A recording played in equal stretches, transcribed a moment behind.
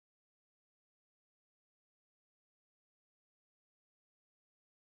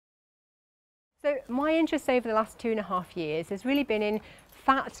So my interest over the last 2.5 years has really been in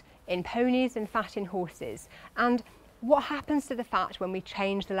fat in ponies and fat in horses, and what happens to the fat when we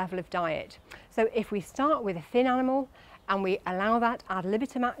change the level of diet. So if we start with a thin animal and we allow that ad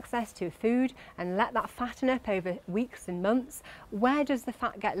libitum access to food and let that fatten up over weeks and months, where does the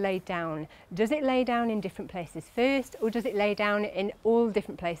fat get laid down? Does it lay down in different places first, or does it lay down in all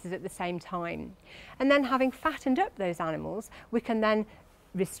different places at the same time? And then, having fattened up those animals, we can then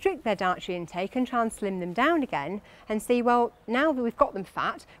restrict their dietary intake and try and slim them down again and see, well, now that we've got them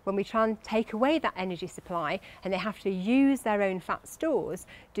fat, when we try and take away that energy supply and they have to use their own fat stores,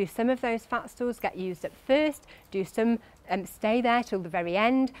 do some of those fat stores get used up first? Do some stay there till the very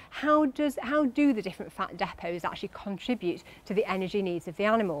end? How do the different fat depots actually contribute to the energy needs of the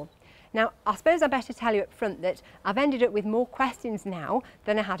animal? Now, I suppose I better tell you up front that I've ended up with more questions now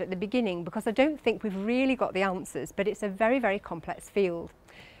than I had at the beginning, because I don't think we've really got the answers, but it's a very, very complex field.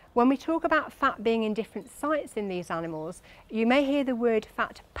 When we talk about fat being in different sites in these animals, you may hear the word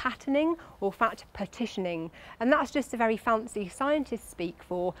fat patterning or fat partitioning, and that's just a very fancy scientist speak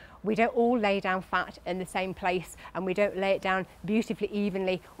for we don't all lay down fat in the same place and we don't lay it down beautifully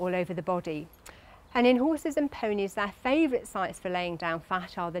evenly all over the body. And in horses and ponies, their favourite sites for laying down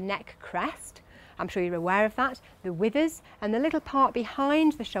fat are the neck crest, I'm sure you're aware of that, the withers, and the little part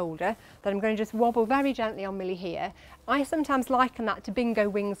behind the shoulder that I'm going to just wobble very gently on Millie here. I sometimes liken that to bingo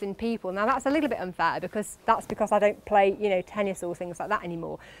wings in people. Now that's a little bit unfair because I don't play, tennis or things like that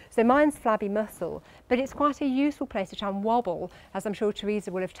anymore. So mine's flabby muscle, but it's quite a useful place to try and wobble, as I'm sure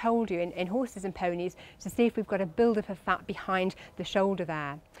Teresa will have told you, in horses and ponies, to see if we've got a build-up of fat behind the shoulder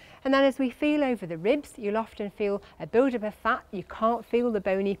there. And then as we feel over the ribs, you'll often feel a build-up of fat. You can't feel the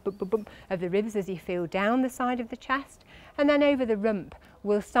bony bump, bump, bump of the ribs as you feel down the side of the chest. And then over the rump,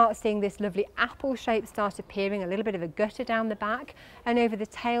 we'll start seeing this lovely apple shape start appearing, a little bit of a gutter down the back. And over the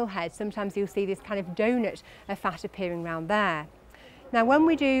tail head, sometimes you'll see this kind of donut of fat appearing around there. Now, when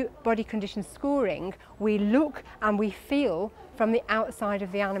we do body condition scoring, we look and we feel from the outside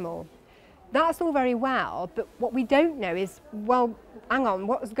of the animal. That's all very well, but what we don't know is, well, hang on,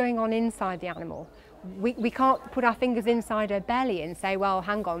 what's going on inside the animal? We can't put our fingers inside her belly and say, well,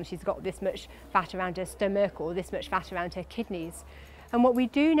 hang on, she's got this much fat around her stomach or this much fat around her kidneys. And what we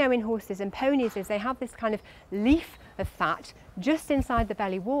do know in horses and ponies is they have this kind of leaf of fat just inside the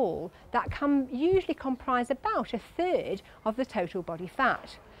belly wall that can usually comprise about 1/3 of the total body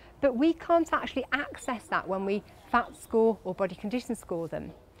fat. But we can't actually access that when we fat score or body condition score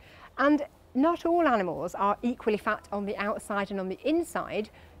them. And not all animals are equally fat on the outside and on the inside,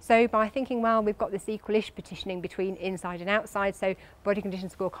 so by thinking, well, we've got this equalish partitioning between inside and outside, so body condition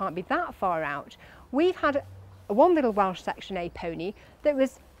score can't be that far out. We've had one little Welsh Section A pony that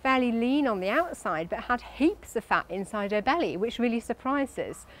was fairly lean on the outside but had heaps of fat inside her belly, which really surprised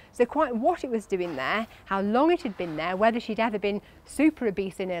us. So quite what it was doing there, how long it had been there, whether she'd ever been super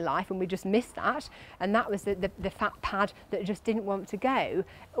obese in her life and we just missed that, and that was the fat pad that just didn't want to go.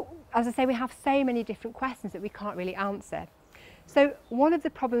 As I say, we have so many different questions that we can't really answer. So one of the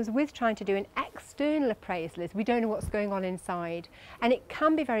problems with trying to do an external appraisal is we don't know what's going on inside, and it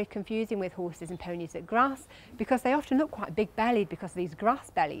can be very confusing with horses and ponies at grass because they often look quite big bellied because of these grass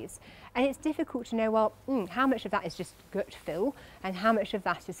bellies, and it's difficult to know, well, how much of that is just gut fill and how much of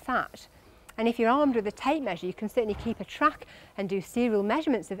that is fat. And if you're armed with a tape measure, you can certainly keep a track and do serial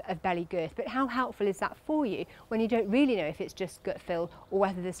measurements of belly girth, but how helpful is that for you when you don't really know if it's just gut fill or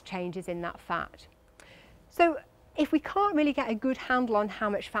whether there's changes in that fat? So if we can't really get a good handle on how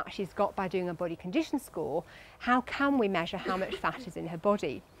much fat she's got by doing a body condition score, how can we measure how much fat is in her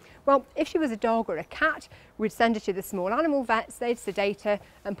body? Well, if she was a dog or a cat, we'd send her to the small animal vets, they'd sedate her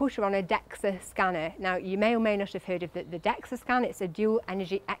and put her on a DEXA scanner. Now, you may or may not have heard of the DEXA scan. It's a dual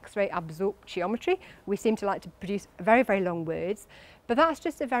energy X-ray absorptiometry. We seem to like to produce very, very long words, but that's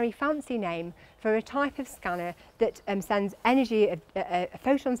just a very fancy name for a type of scanner that sends energy,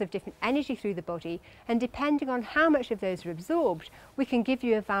 photons of different energy through the body, and depending on how much of those are absorbed, we can give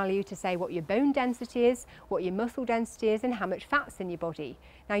you a value to say what your bone density is, what your muscle density is, and how much fat's in your body.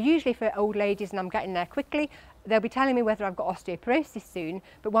 Now, usually for old ladies, and I'm getting there quickly, they'll be telling me whether I've got osteoporosis soon,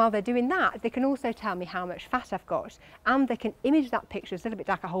 but while they're doing that, they can also tell me how much fat I've got, and they can image that picture, it's a little bit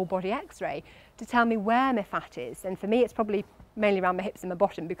like a whole body X-ray, to tell me where my fat is. And for me, it's probably mainly around my hips and my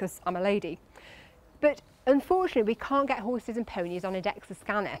bottom because I'm a lady. But unfortunately, we can't get horses and ponies on a DEXA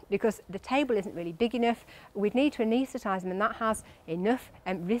scanner because the table isn't really big enough. We'd need to anaesthetise them, and that has enough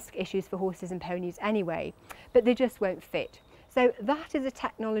risk issues for horses and ponies anyway, but they just won't fit. So that is a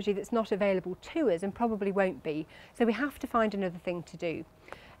technology that's not available to us and probably won't be. So we have to find another thing to do.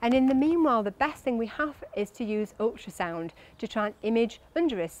 And in the meanwhile, the best thing we have is to use ultrasound to try and image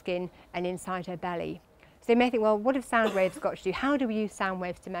under her skin and inside her belly. So you may think, well, what have sound waves got to do? How do we use sound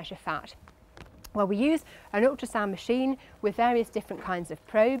waves to measure fat? Well, we use an ultrasound machine with various different kinds of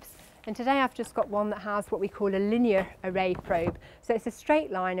probes. And today I've just got one that has what we call a linear array probe. So it's a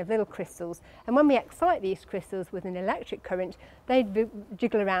straight line of little crystals. And when we excite these crystals with an electric current, they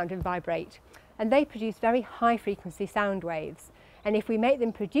jiggle around and vibrate. And they produce very high frequency sound waves. And if we make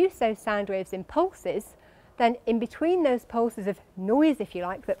them produce those sound waves in pulses, then in between those pulses of noise, if you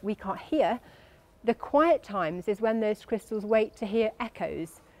like, that we can't hear, the quiet times is when those crystals wait to hear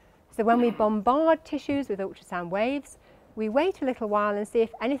echoes. So when we bombard tissues with ultrasound waves, we wait a little while and see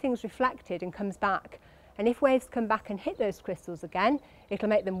if anything's reflected and comes back. And if waves come back and hit those crystals again, it'll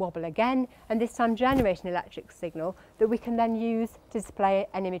make them wobble again, and this time generate an electric signal that we can then use to display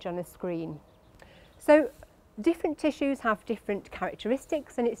an image on a screen. So different tissues have different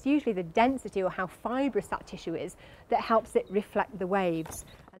characteristics, and it's usually the density or how fibrous that tissue is that helps it reflect the waves.